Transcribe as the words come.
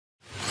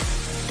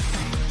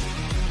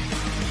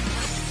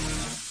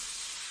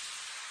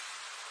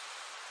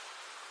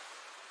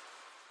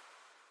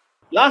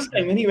Last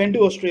time when he went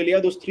to Australia,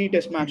 those 3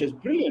 test matches,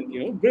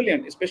 brilliant,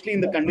 brilliant, especially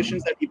in the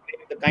conditions that he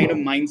played, the kind of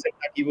mindset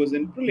that he was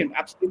in, brilliant,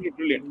 absolutely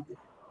brilliant.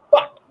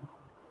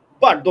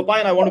 But,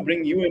 Dopayan, I want to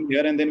bring you in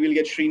here, and then we'll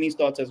get Srini's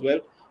thoughts as well.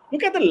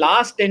 Look at the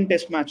last 10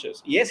 test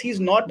matches. Yes, he's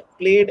not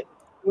played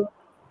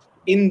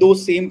in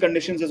those same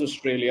conditions as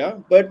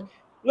Australia, but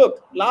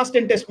look, last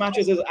 10 test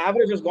matches, his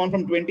average has gone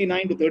from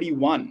 29 to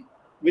 31,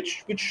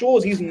 which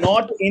shows he's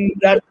not in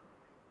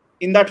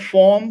that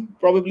form,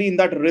 probably in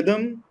that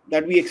rhythm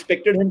that we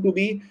expected him to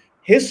be.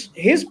 His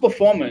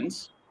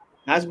performance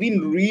has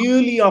been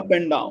really up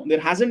and down. There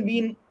hasn't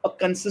been a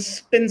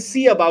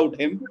consistency about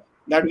him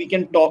that we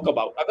can talk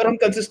about. अगर हम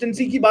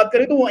consistency की बात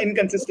करें तो वो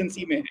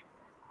inconsistency में है.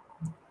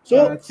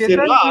 So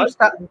Chetan, Siraj,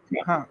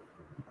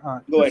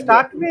 to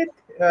start with,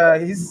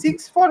 his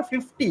 6 for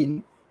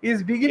 15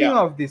 is beginning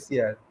of this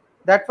year.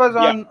 That was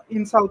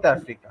in South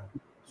Africa.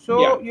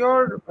 So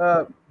your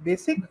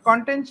basic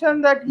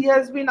contention that he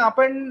has been up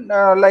and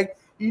like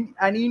in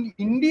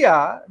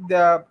India,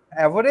 the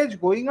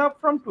average going up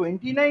from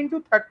 29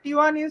 to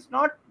 31 is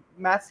not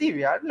massive.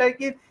 Yeah, like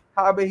he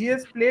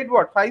has played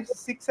what 5,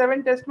 6,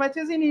 7 test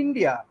matches in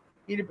India.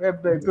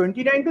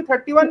 29 to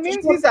 31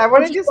 means his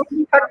average is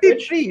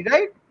 33,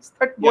 right?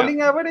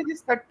 Bowling average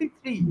is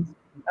 33.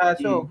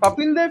 So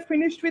Kapil Dev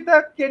finished with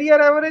a career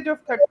average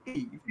of 30.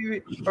 If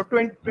you or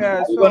 20,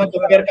 you want to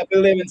compare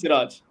Kapil Dev and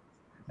Siraj?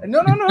 No,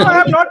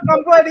 I am not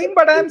comparing,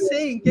 but I am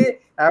saying कि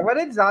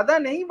average ज़्यादा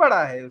नहीं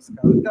बढ़ा है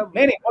उसका.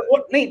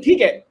 नहीं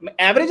ठीक है.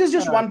 Average is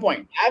just 1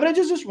 point. Average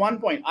is just 1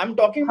 point. I'm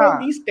talking about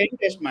these 10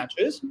 test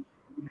matches.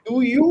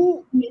 Do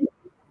you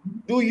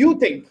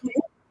think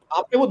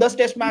आपने वो 10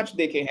 test match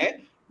देखे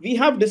हैं? We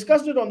have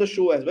discussed it on the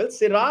show as well.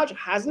 Siraj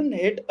hasn't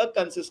hit a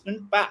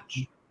consistent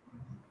patch.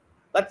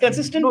 That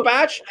consistent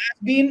patch has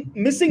been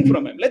missing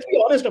from him. Let's be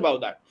honest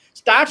about that.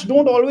 Stats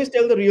don't always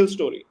tell the real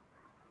story.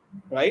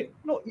 Right?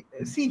 No,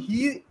 see,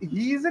 he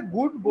is a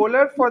good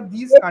bowler for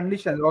these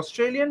conditions,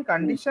 Australian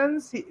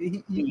conditions.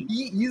 He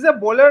is a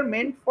bowler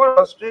meant for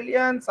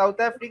Australia and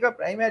South Africa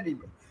primarily,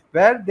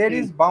 where there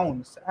is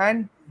bounce.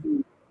 And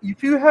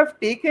if you have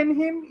taken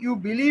him, you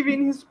believe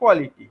in his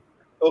quality.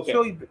 Okay.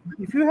 So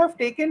if you have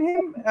taken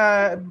him,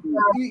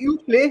 you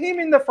play him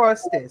in the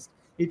first test.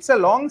 It's a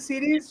long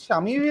series.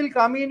 Shami will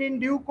come in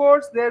due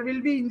course. There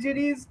will be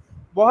injuries.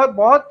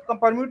 बहुत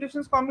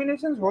permutations,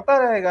 combinations होता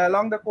रहेगा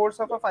along the course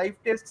of a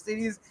 5-test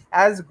series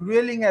as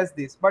grueling as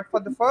this. But for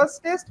the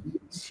first test,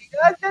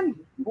 Siraj and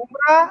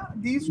Bumrah,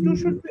 these are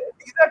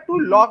two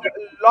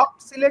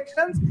locked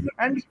selections.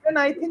 And even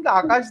I think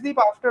Akashdeep,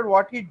 after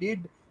what he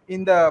did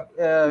in the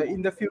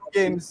few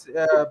games in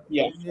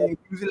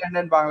New Zealand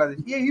and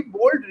Bangladesh, he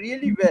bowled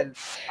really well.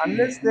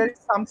 Unless there is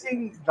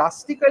something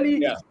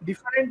drastically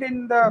different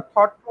in the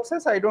thought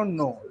process, I don't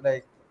know.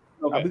 Like.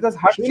 Okay. Because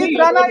Harshit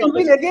Rana, he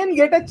will again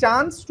get a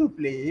chance to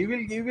play. He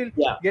will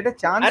get a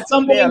chance at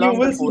some point. You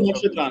will see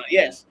Harshit Rana.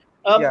 Yes.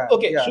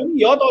 Okay. Shuni,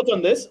 your thoughts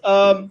on this?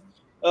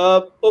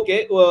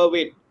 Okay.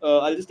 Wait.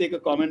 I'll just take a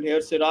comment here.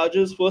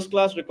 Siraj's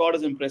first-class record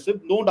is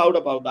impressive. No doubt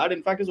about that.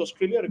 In fact, his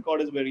Australia record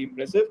is very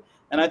impressive,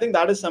 and I think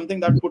that is something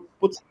that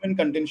puts him in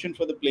contention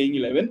for the playing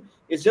 11.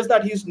 It's just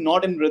that he's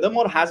not in rhythm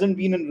or hasn't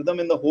been in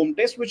rhythm in the home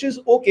test, which is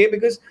okay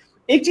because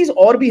एक चीज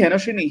और भी है ना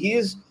Shrini,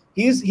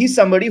 he's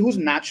somebody whose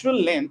natural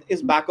length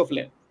is back of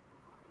length.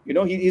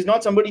 He's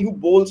not somebody who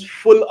bowls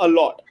full a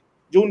lot.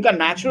 जो उनका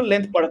natural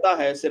length पड़ता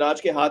है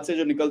सिराज के हाथ से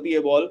जो निकलती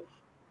है ball,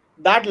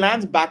 that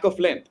lands back of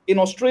length. In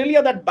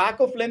Australia, that back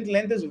of length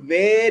is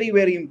very,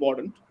 very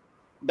important.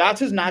 That's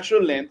his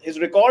natural length. His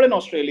record in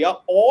Australia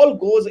all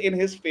goes in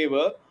his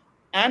favor.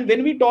 And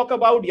when we talk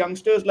about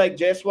youngsters like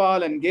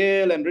Jaiswal and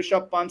Gill and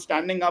Rishabh Pant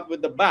standing up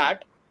with the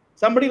bat,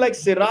 somebody like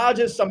Siraj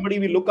is somebody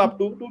we look up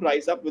to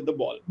rise up with the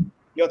ball.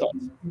 Your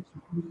thoughts?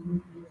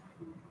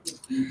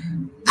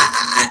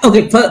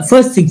 Okay,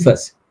 first thing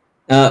first.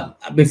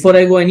 Before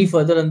I go any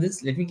further on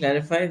this, let me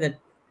clarify that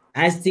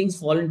as things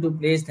fall into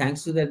place,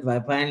 thanks to that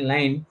Vaipan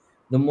line,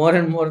 the more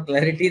and more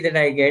clarity that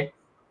I get,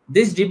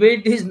 this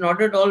debate is not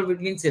at all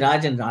between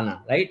Siraj and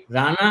Rana, right?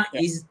 Rana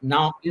is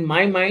now, in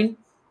my mind,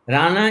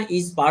 Rana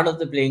is part of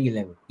the playing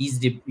 11.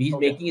 He's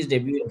making his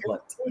debut in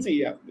Perth. We'll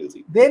see, we'll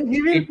see. Then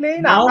he will play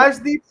in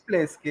Akashdeep's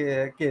place.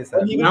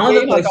 Now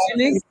the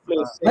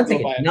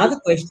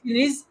question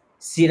is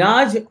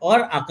Siraj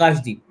or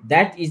Akashdeep.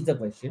 That is the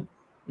question.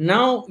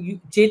 Now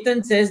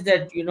Chetan says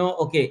that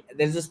okay,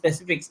 there's a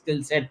specific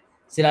skill set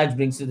Siraj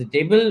brings to the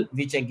table,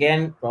 which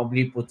again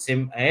probably puts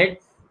him ahead.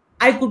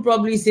 I could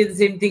probably say the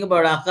same thing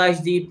about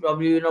Akashdeep,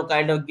 probably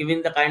kind of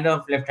given the kind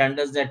of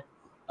left-handers that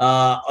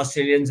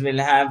Australians will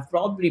have.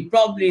 Probably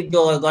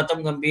though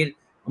Gautam Gambhir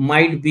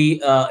might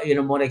be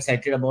more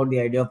excited about the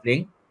idea of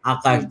playing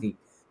Akashdeep.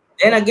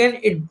 Then again,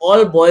 it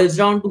all boils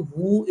down to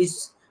who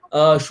is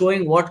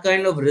showing what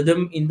kind of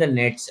rhythm in the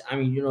nets. I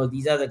mean,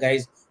 these are the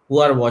guys who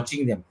are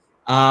watching them.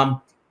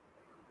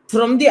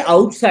 From the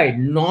outside,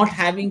 not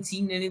having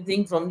seen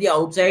anything from the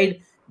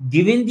outside,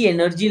 given the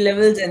energy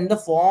levels and the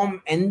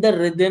form and the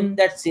rhythm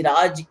that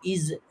Siraj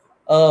is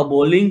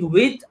bowling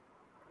with,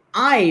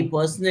 I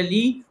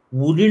personally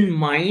wouldn't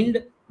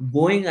mind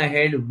going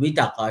ahead with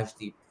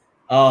Akashdeep.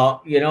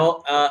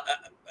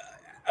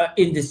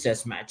 in this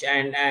test match.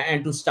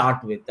 And to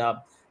start with,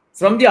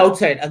 from the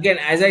outside, again,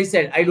 as I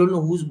said, I don't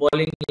know who's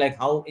bowling like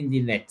how in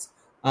the nets.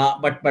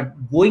 But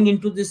going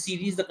into this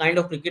series, the kind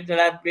of cricket that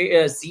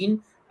I've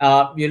seen,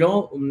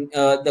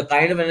 the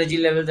kind of energy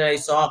level that I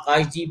saw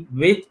Akashdeep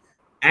with,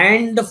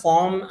 and the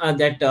form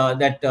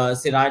that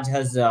Siraj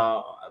has,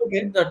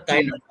 Okay. the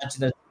kind of touch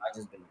that